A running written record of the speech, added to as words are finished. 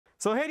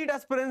So hey NEET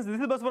aspirants, this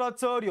is Basavaraj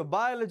sir, your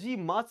biology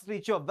master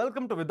teacher.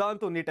 Welcome to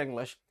Vedantu NEET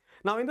English.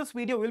 Now in this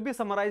video, we'll be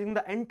summarizing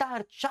the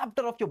entire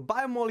chapter of your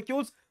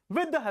biomolecules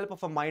with the help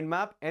of a mind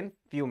map in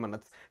few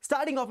minutes.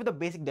 Starting off with the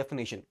basic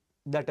definition.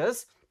 That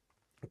is,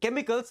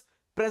 chemicals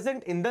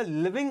present in the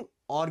living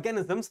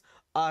organisms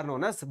are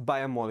known as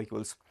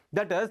biomolecules.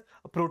 That is,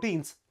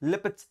 proteins,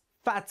 lipids,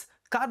 fats,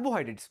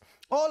 carbohydrates.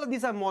 All of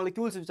these are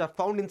molecules which are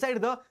found inside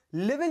the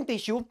living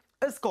tissue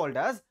is called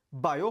as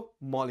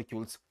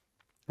biomolecules.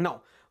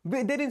 Now,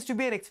 there needs to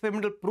be an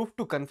experimental proof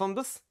to confirm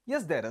this.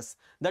 Yes, there is.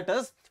 That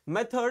is,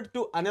 method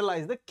to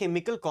analyze the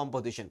chemical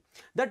composition.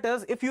 That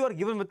is, if you are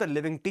given with a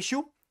living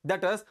tissue,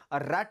 that is a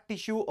rat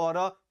tissue or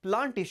a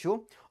plant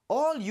tissue,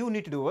 all you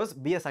need to do is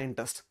be a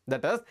scientist.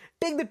 That is,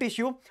 take the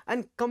tissue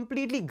and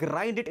completely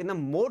grind it in a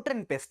mortar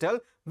and pestle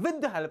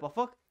with the help of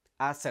a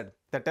acid.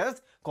 That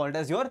is called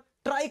as your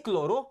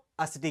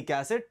trichloroacetic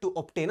acid to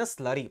obtain a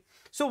slurry.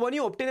 So when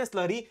you obtain a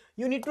slurry,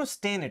 you need to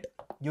stain it.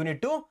 You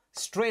need to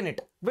strain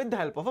it with the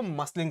help of a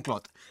muslin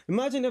cloth.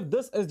 Imagine if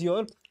this is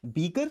your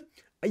beaker,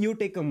 you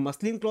take a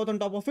muslin cloth on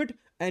top of it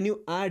and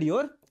you add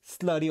your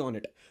slurry on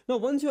it. Now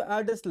once you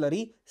add a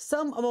slurry,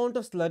 some amount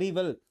of slurry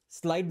will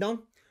slide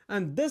down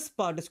and this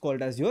part is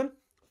called as your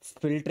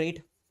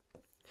filtrate.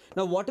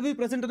 Now whatever is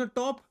present on the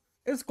top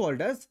is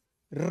called as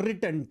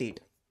retentate.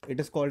 It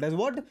is called as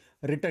what?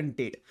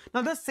 Retentate.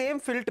 Now the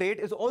same filtrate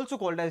is also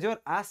called as your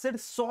acid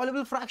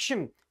soluble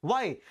fraction.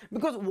 Why?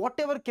 Because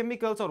whatever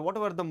chemicals or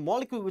whatever the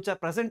molecules which are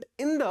present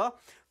in the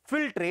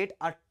filtrate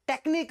are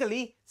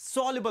technically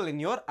soluble in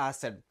your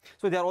acid.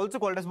 So they are also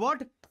called as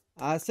what?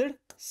 Acid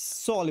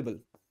soluble.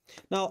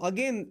 Now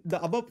again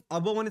the above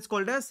one is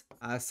called as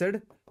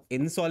acid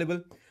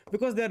insoluble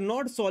because they are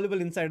not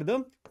soluble inside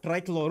the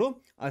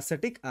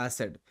trichloroacetic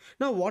acid.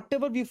 Now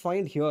whatever we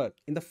find here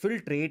in the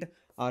filtrate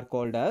are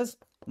called as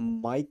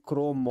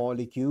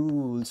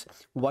micromolecules.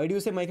 Why do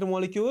you say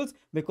micromolecules?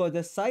 Because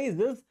the size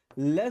is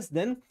less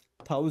than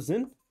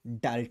 1000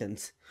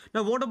 daltons.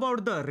 Now what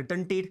about the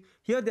retentate?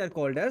 Here they are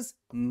called as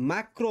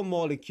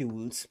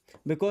macromolecules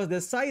because the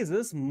size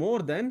is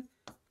more than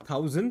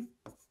 1000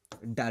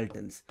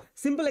 daltons.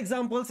 Simple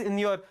examples in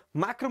your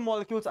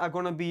macromolecules are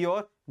going to be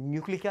your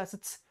nucleic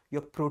acids,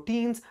 your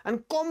proteins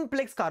and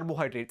complex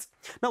carbohydrates.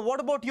 Now what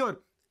about your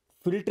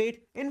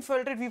filtrate? In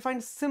filtrate we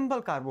find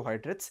simple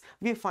carbohydrates,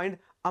 we find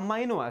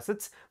amino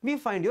acids, we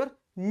find your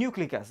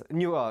nucleic acid,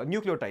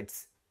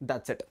 nucleotides.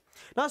 That's it.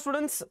 Now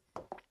students,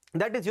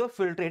 that is your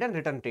filtrate and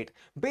retentate.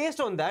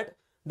 Based on that,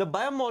 the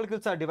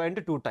biomolecules are divided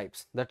into two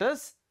types. That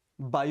is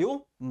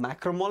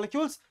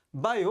biomacromolecules,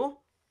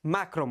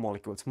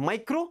 biomacromolecules,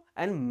 micro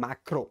and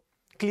macro.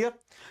 Clear?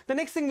 The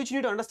next thing which you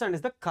need to understand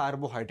is the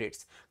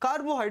carbohydrates.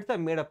 Carbohydrates are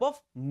made up of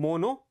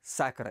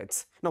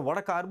monosaccharides. Now what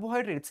are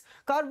carbohydrates?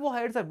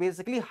 Carbohydrates are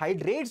basically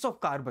hydrates of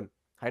carbon.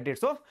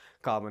 Hydrates of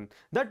carbon.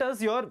 That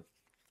is your,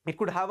 it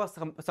could have a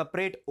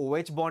separate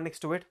OH bond next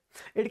to it.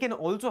 It can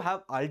also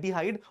have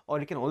aldehyde or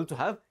it can also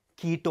have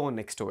ketone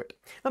next to it.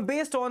 Now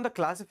based on the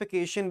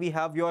classification, we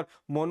have your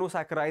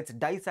monosaccharides,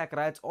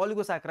 disaccharides,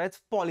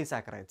 oligosaccharides,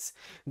 polysaccharides.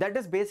 That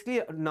is basically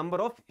a number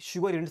of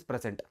sugar units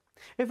present.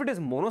 If it is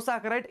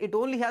monosaccharide, it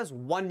only has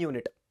one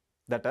unit.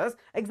 That is,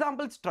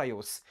 example is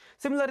triose.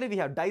 Similarly, we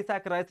have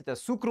disaccharides such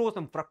as sucrose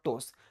and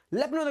fructose.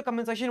 Let me know in the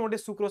comment section what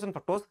is sucrose and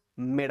fructose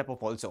made up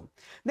of also.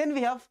 Then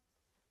we have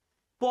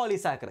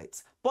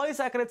polysaccharides.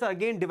 Polysaccharides are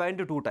again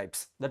divided into two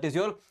types. That is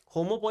your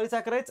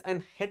homopolysaccharides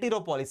and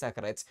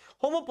heteropolysaccharides.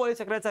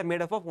 Homopolysaccharides are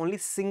made up of only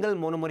single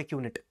monomeric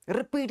unit.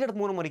 Repeated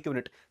monomeric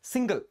unit.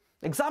 Single.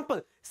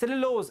 Example,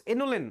 cellulose,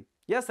 inulin.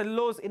 Yes,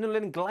 cellulose,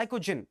 inulin,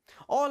 glycogen.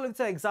 All these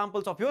are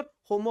examples of your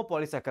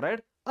homopolysaccharide.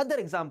 Other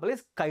example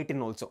is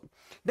chitin also.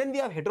 Then we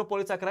have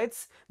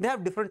heteropolysaccharides. They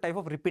have different type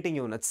of repeating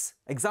units.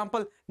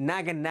 Example,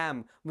 NAG and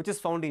NAM, which is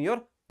found in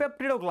your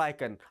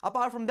peptidoglycan.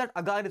 Apart from that,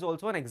 agar is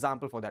also an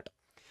example for that.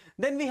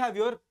 Then we have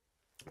your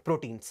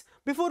proteins.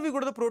 Before we go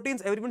to the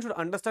proteins, everyone should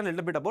understand a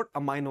little bit about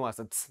amino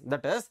acids.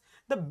 That is,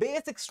 the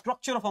basic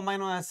structure of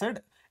amino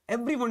acid,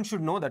 everyone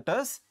should know. That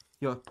is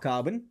your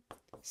carbon,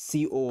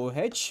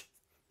 COOH,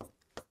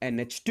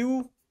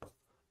 NH2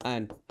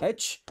 and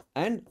H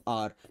and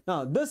R.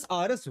 Now this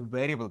R is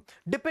variable.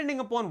 Depending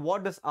upon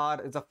what this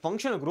R is a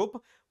functional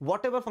group,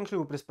 whatever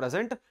functional group is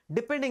present,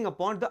 depending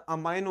upon the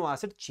amino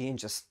acid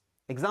changes.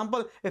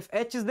 Example, if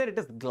H is there, it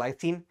is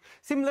glycine.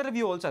 Similarly,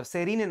 we also have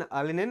serine and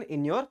alanine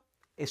in your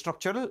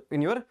structural,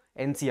 in your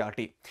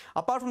NCERT.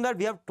 Apart from that,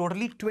 we have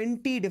totally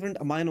 20 different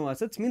amino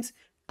acids, means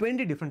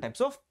 20 different types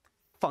of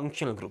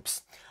functional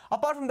groups.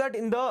 Apart from that,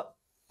 in the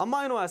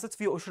amino acids,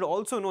 we should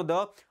also know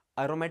the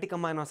aromatic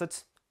amino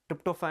acids,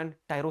 tryptophan,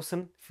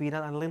 tyrosine,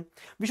 phenylalanine.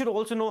 We should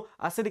also know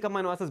acidic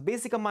amino acids,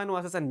 basic amino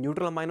acids and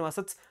neutral amino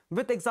acids.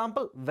 With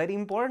example, very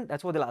important,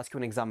 that's what they'll ask you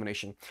in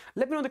examination.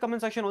 Let me know in the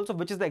comment section also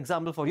which is the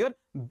example for your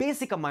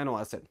basic amino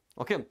acid.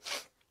 Okay.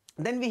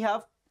 Then we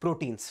have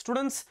proteins.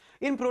 Students,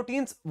 in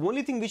proteins,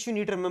 only thing which you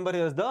need to remember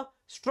is the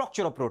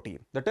structure of protein.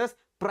 That is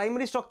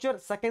primary structure,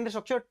 secondary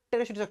structure,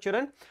 tertiary structure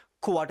and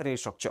quaternary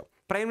structure.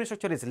 Primary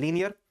structure is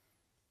linear.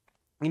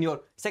 In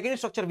your secondary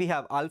structure, we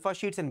have alpha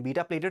sheets and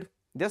beta plated.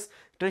 This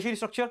tertiary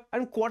structure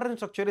and quaternary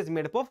structure is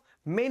made up of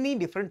many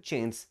different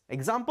chains.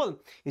 Example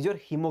is your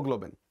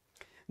hemoglobin.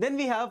 Then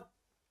we have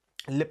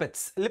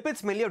lipids.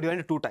 Lipids mainly are divided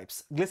into two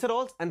types,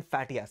 glycerols and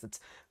fatty acids.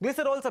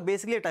 Glycerols are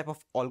basically a type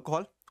of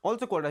alcohol,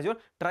 also called as your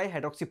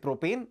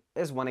trihydroxypropane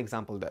is one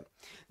example there.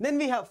 Then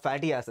we have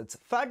fatty acids.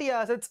 Fatty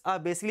acids are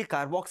basically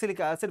carboxylic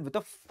acid with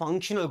a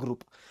functional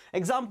group.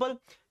 Example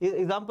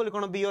is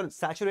going to be your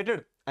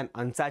saturated and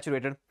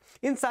unsaturated.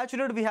 In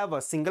saturated we have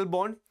a single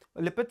bond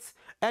lipids,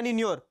 and in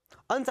your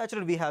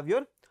unsaturated we have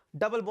your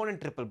double bond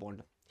and triple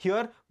bond.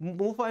 Here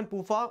MUFA and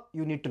PUFA,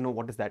 you need to know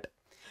what is that.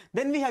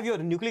 Then we have your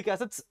nucleic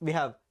acids. We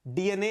have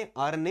DNA,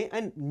 RNA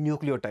and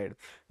nucleotide.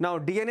 Now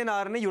DNA and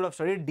RNA you would have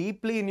studied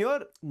deeply in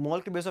your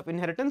molecular base of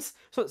inheritance.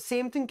 So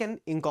same thing can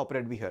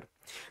incorporate be here.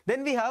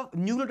 Then we have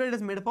nucleotide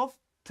is made up of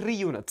 3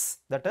 units.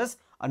 That is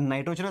a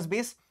nitrogenous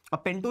base, a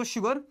pentose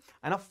sugar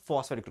and a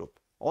phosphate group.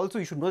 Also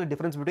you should know the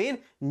difference between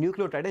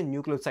nucleotide and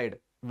nucleoside.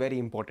 Very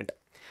important.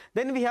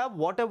 Then we have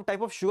what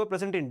type of sugar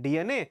present in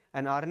DNA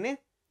and RNA,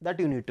 that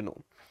you need to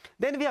know.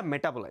 Then we have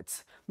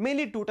metabolites.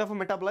 Mainly two types of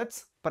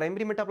metabolites,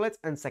 primary metabolites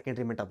and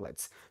secondary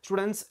metabolites.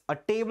 Students, a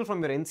table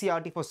from your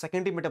NCERT for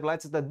secondary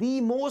metabolites is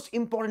the most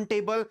important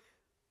table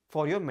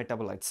for your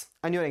metabolites.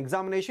 And your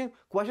examination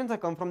questions have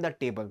come from that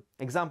table.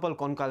 Example,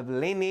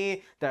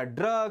 concavalene, there are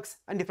drugs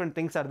and different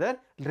things are there.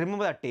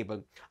 Remember that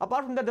table.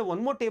 Apart from that, the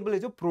one more table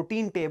is your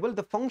protein table,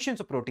 the functions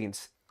of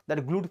proteins. That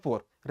is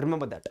GLUT4.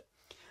 Remember that.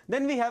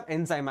 Then we have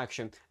enzyme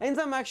action.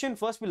 Enzyme action,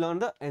 first we learn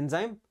the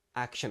enzyme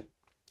action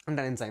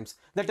under enzymes.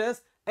 That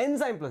is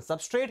enzyme plus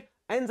substrate,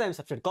 enzyme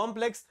substrate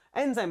complex,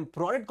 enzyme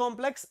product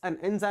complex and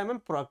enzyme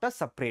and product are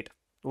separate.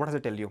 What does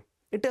it tell you?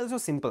 It tells you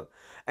simple.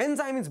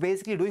 Enzyme is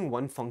basically doing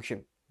one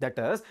function. That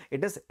is,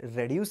 it is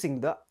reducing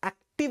the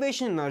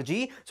activation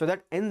energy so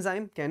that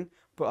enzyme can,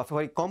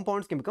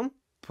 compounds can become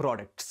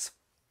products.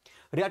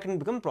 Reactant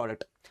become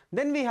product.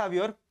 Then we have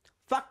your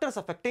factors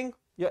affecting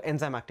your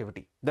enzyme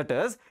activity. That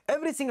is,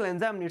 every single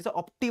enzyme needs the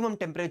optimum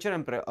temperature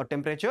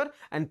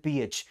and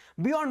pH,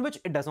 beyond which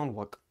it does not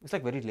work. It's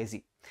like very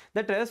lazy.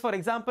 That is, for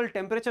example,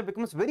 temperature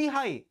becomes very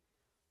high,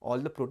 all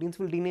the proteins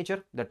will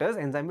denature. That is,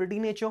 enzyme will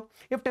denature.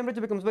 If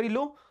temperature becomes very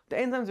low, the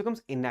enzyme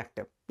becomes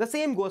inactive. The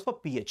same goes for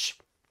pH.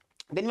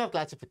 Then we have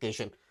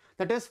classification.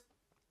 That is,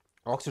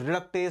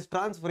 oxidoreductase,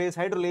 transferase,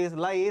 hydrolase,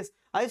 lyase,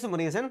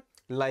 isomerase and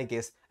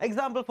ligase.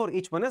 Example for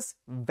each one is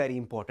very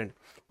important.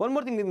 One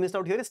more thing we missed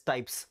out here is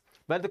types,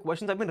 where the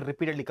questions have been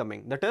repeatedly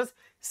coming. That is,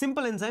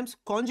 simple enzymes,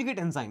 conjugate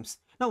enzymes.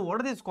 Now what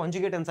are these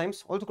conjugate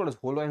enzymes? Also called as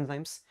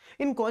holoenzymes.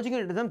 In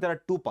conjugate enzymes there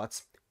are two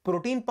parts,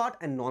 protein part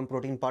and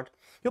non-protein part.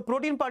 Your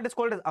protein part is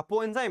called as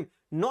apoenzyme,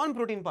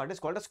 non-protein part is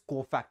called as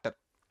cofactor,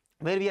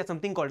 where we have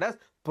something called as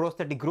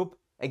prosthetic group.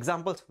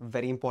 Examples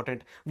very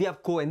important. We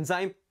have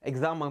coenzyme,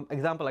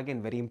 example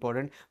again very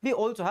important. We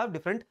also have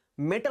different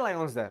metal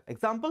ions there.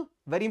 Example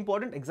very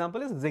important,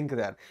 example is zinc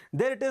there.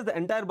 There it is, the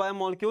entire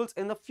biomolecules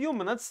in a few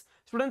minutes.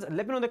 Students,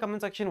 let me know in the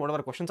comment section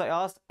whatever questions I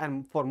asked,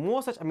 and for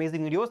more such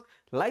amazing videos,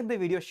 like the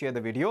video, share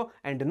the video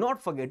and do not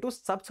forget to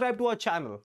subscribe to our channel.